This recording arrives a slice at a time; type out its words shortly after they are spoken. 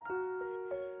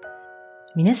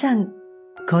皆さん、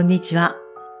こんにちは。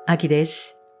あきで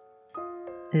す。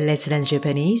Let's Learn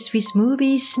Japanese with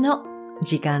Movies の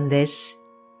時間です。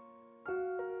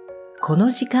この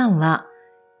時間は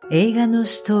映画の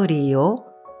ストーリーを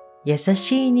優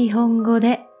しい日本語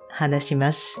で話し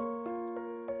ます。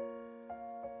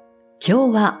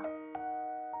今日は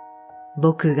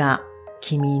僕が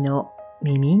君の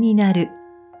耳になる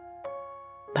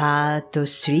パート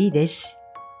3です。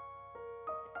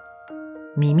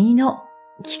耳の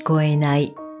聞こえな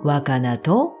い若菜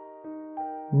と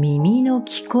耳の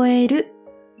聞こえる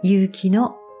勇気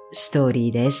のストーリ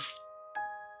ーです。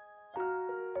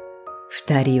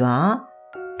二人は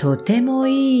とても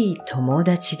いい友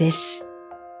達です。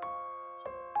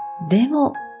で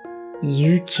も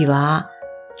勇気は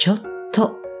ちょっ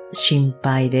と心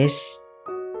配です。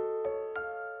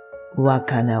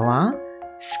若菜は好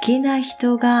きな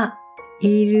人が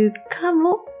いるか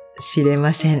もしれ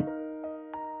ません。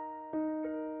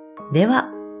で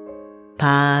は、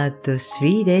パート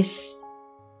3です。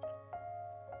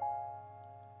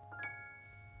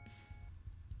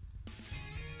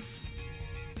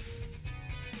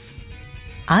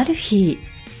ある日、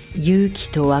勇気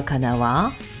と若菜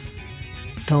は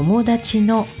友達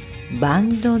のバ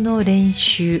ンドの練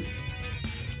習、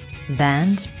バ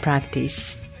ン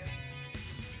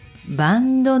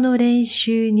ドの練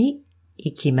習に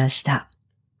行きました。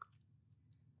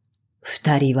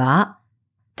二人は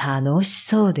楽し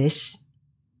そうです。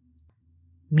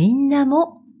みんな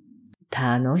も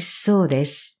楽しそうで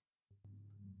す。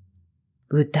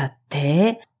歌っ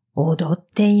て踊っ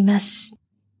ています。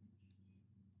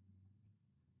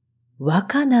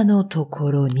若菜のと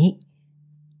ころに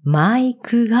マイ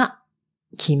クが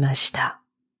来ました。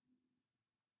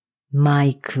マ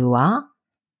イクは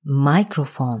マイクロ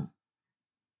フォン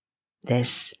で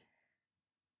す。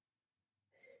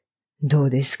どう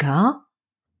ですか？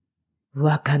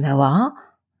若菜は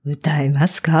歌えま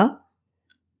すか？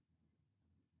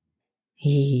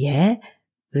いいえ、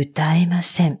歌えま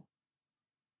せん。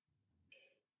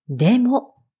で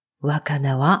も、若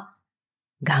菜は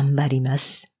頑張りま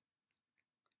す。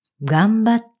頑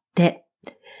張って、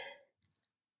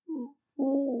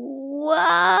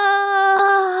わ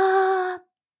ー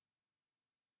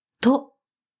と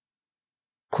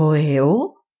声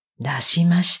を出し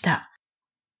ました。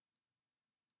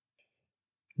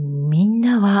みん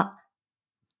なは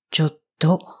ちょっ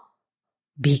と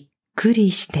びっく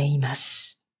りしていま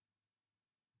す。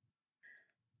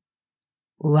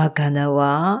若菜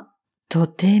はと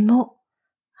ても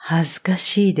恥ずか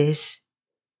しいです。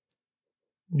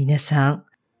皆さん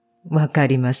わか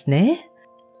りますね。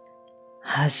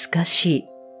恥ずかしい。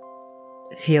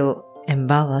feel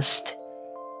embarrassed。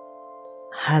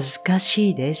恥ずか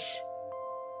しいです。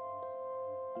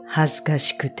恥ずか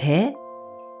しくて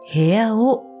部屋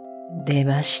を出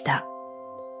ました。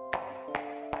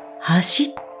走っ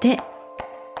て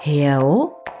部屋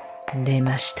を出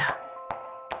ました。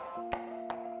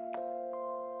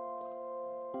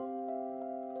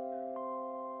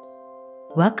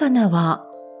若菜は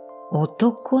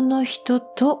男の人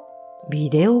とビ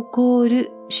デオコー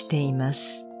ルしていま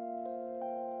す。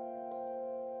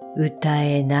歌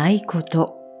えないこ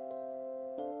と、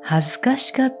恥ずか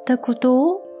しかったこ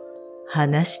とを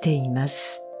話していま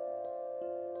す。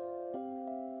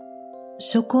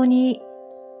そこに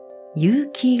勇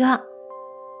気が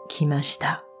来まし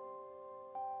た。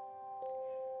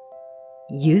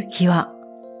勇気は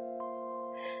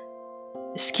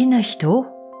好きな人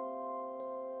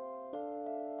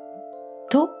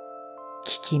と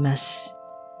聞きます。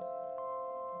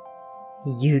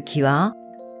勇気は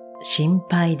心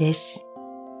配です。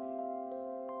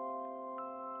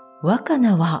若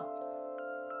菜は、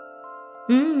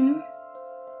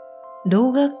ろ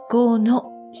う学校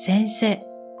の先生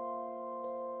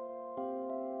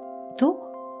と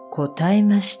答え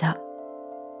ました。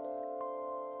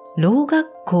ろう学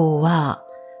校は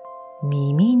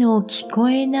耳の聞こ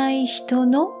えない人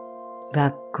の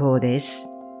学校です。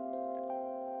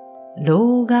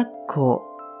ろう学校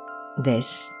で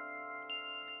す。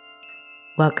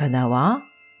若菜は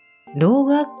ろう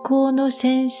学校の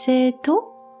先生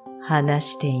と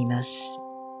話しています。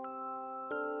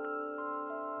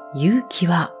勇気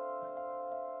は、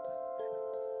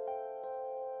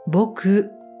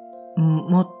僕、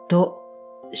もっと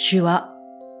手話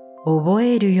覚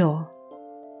えるよ。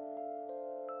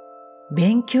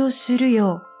勉強する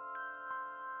よ。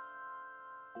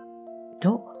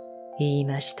と言い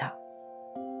ました。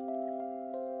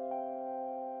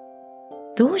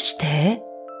どうして？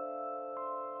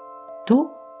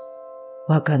と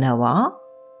若菜は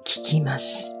聞きま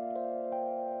す。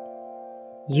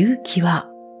勇気は、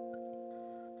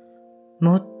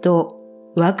もっと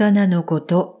若菜のこ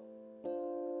と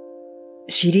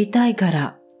知りたいか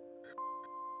ら、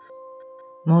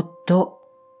もっと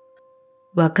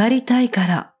わかりたいか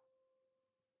ら、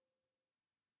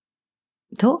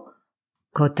と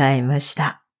答えまし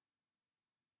た。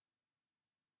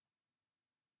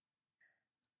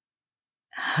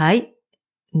はい。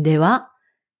では、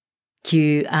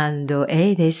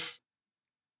Q&A です。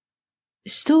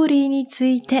ストーリーにつ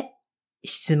いて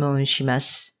質問しま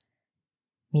す。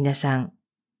皆さん、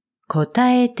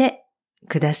答えて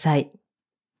ください。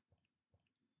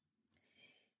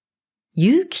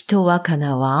ゆうきとわか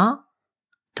なは、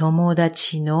友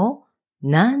達の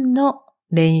何の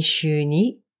練習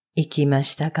に行きま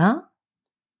したか？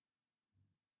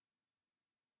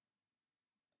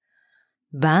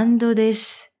バンドで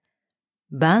す。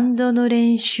バンドの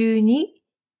練習に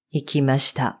行きま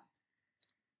した。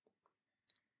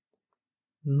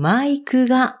マイク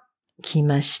が来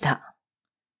ました。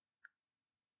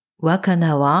わか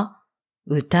なは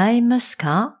歌えます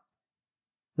か？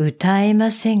歌えま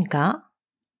せんか？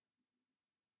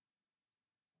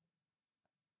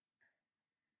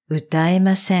歌え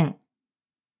ません。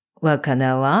わか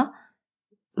なは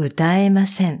歌えま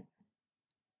せん。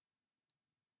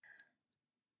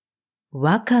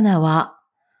わかなは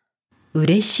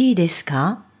嬉しいです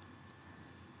か？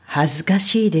恥ずか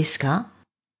しいですか？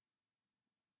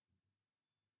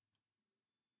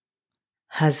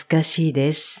恥ずかしい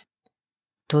です。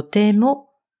とても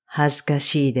恥ずか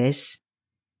しいです。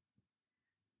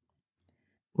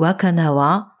わかな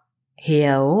は部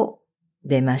屋を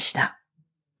出ました。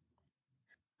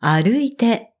歩い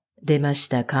て出まし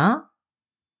たか？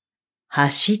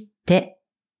走って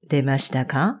出ました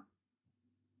か？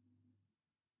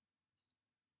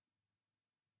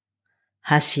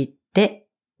走って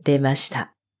出まし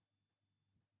た。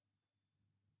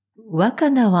わか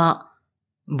なは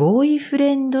ボーイフ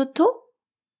レンドと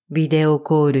ビデオ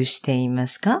コールしていま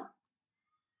すか？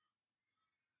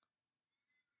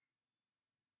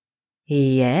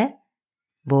いいえ、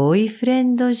ボーイフレ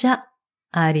ンドじゃ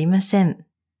ありません。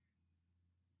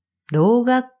ろう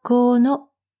学校の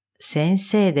先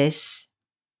生です。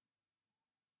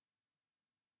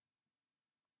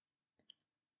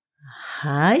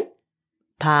はい。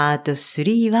パート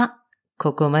3は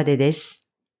ここまでです。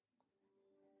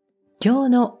今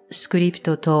日のスクリプ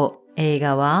トと映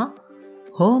画は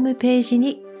ホームページ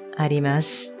にありま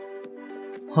す。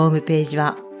ホームページ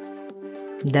は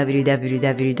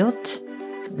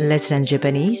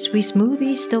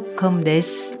www.letslearnjapanesewithmovies.com で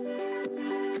す。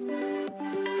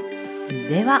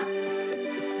では、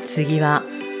次は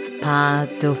パ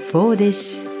ート4で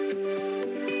す。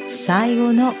最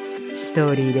後のス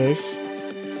トーリーです。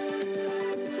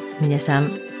皆さ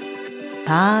ん、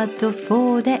パート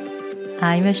4で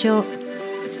会いましょう。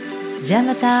じゃあ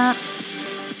また。